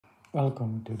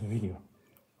Welcome to the video.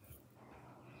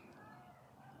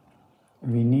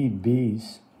 We need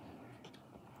bees.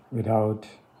 Without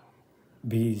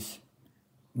bees,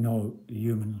 no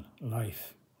human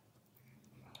life.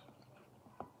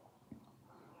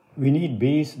 We need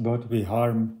bees, but we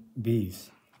harm bees.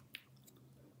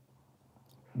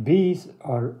 Bees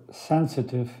are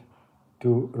sensitive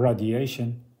to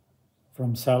radiation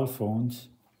from cell phones,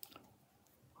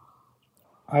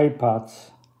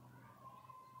 iPads,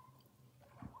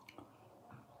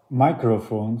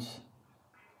 microphones.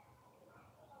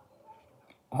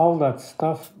 All that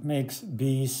stuff makes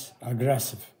bees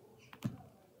aggressive.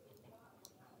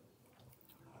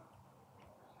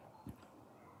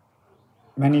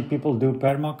 Many people do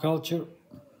permaculture,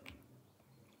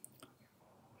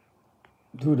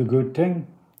 do the good thing.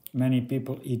 Many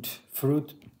people eat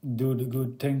fruit, do the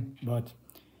good thing. But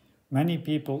many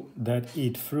people that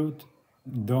eat fruit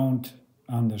don't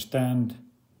understand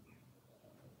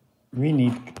we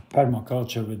need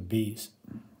permaculture with bees.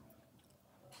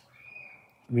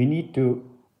 We need to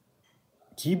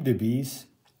keep the bees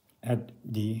at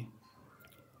the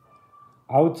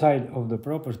outside of the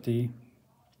property,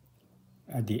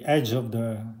 at the edge of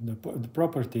the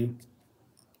property,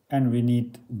 and we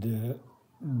need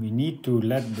to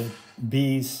let the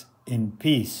bees in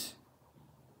peace.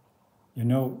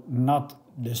 Not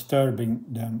disturbing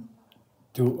them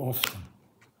too often.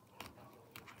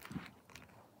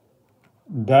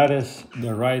 That is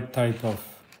the right type of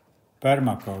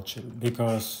permaculture,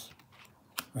 because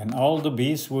when all the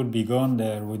bees would be gone,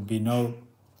 there would be no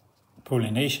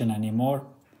pollination anymore.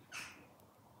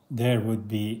 There would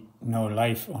be no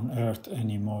life on Earth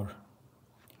anymore.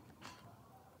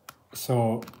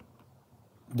 So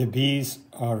the bees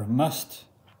are a must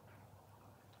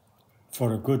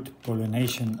for a good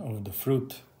pollination of the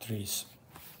fruit trees.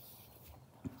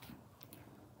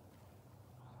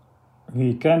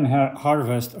 We can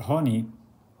harvest honey,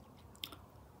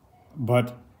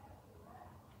 but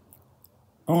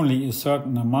only a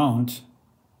certain amount,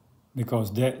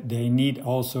 because they need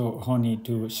also honey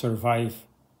to survive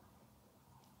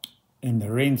in the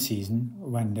rain season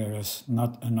when there is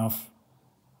not enough,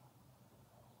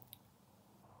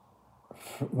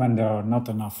 when there are not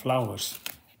enough flowers.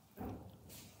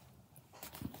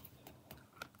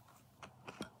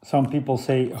 Some people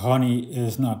say honey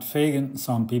is not vegan.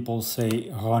 Some people say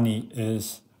honey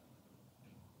is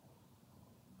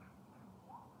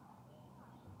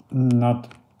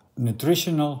not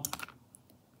nutritional.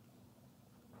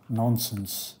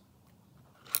 Nonsense.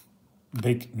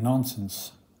 Big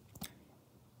nonsense.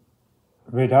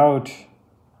 Without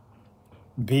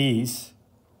bees,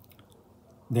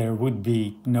 there would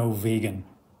be no vegan.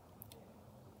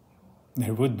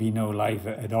 There would be no life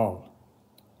at all.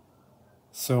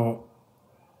 So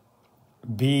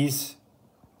bees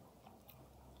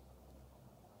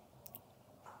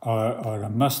are a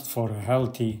must for a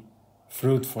healthy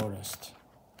fruit forest.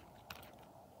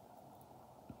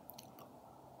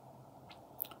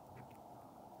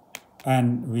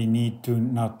 And we need to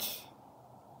not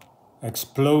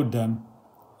explode them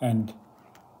and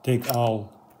take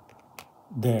all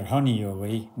their honey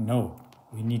away. No,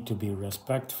 we need to be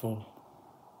respectful,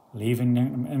 leaving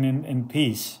them in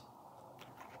peace.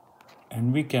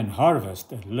 And we can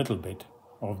harvest a little bit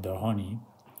of the honey,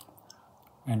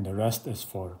 and the rest is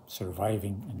for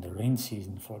surviving in the rain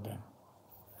season for them.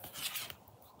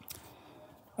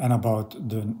 And about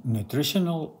the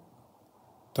nutritional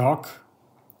talk,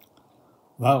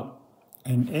 well,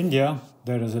 in India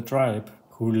there is a tribe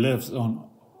who lives on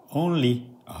only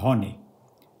honey.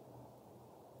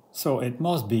 So it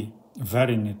must be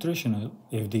very nutritional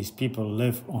if these people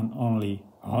live on only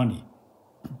honey.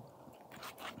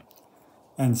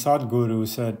 And Sadhguru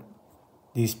said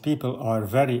these people are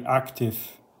very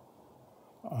active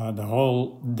the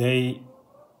whole day,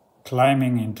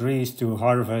 climbing in trees to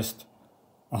harvest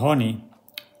honey.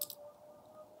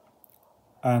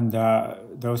 And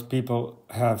those people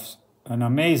have an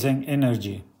amazing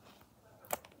energy.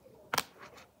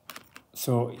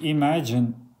 So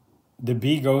imagine the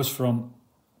bee goes from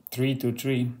tree to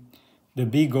tree. The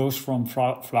bee goes from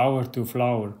flower to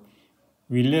flower.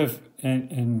 We live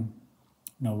in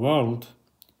a world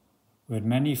with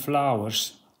many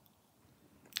flowers,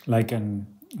 like in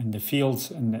the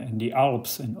fields in the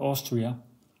Alps in Austria.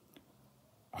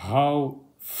 How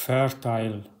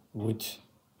fertile would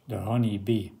the honey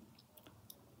be?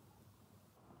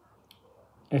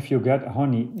 If you get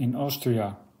honey in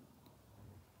Austria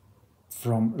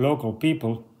from local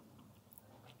people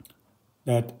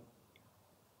that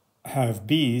have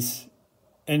bees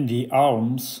in the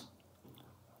alms,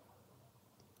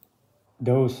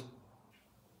 those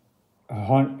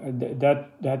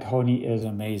that honey is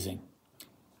amazing.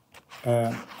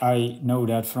 I know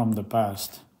that from the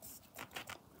past.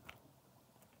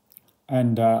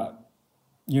 And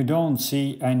you don't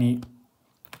see any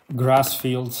grass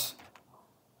fields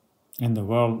in the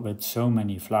world with so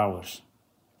many flowers.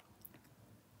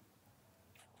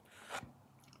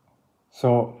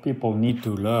 So people need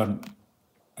to learn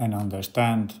and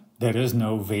understand there is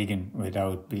no vegan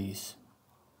without bees.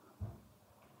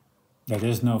 There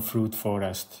is no fruit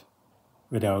forest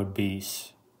without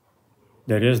bees.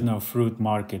 There is no fruit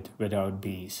market without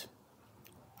bees.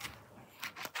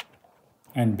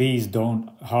 And bees don't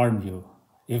harm you.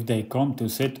 If they come to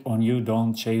sit on you,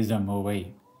 don't chase them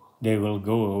away. They will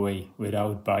go away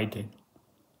without biting.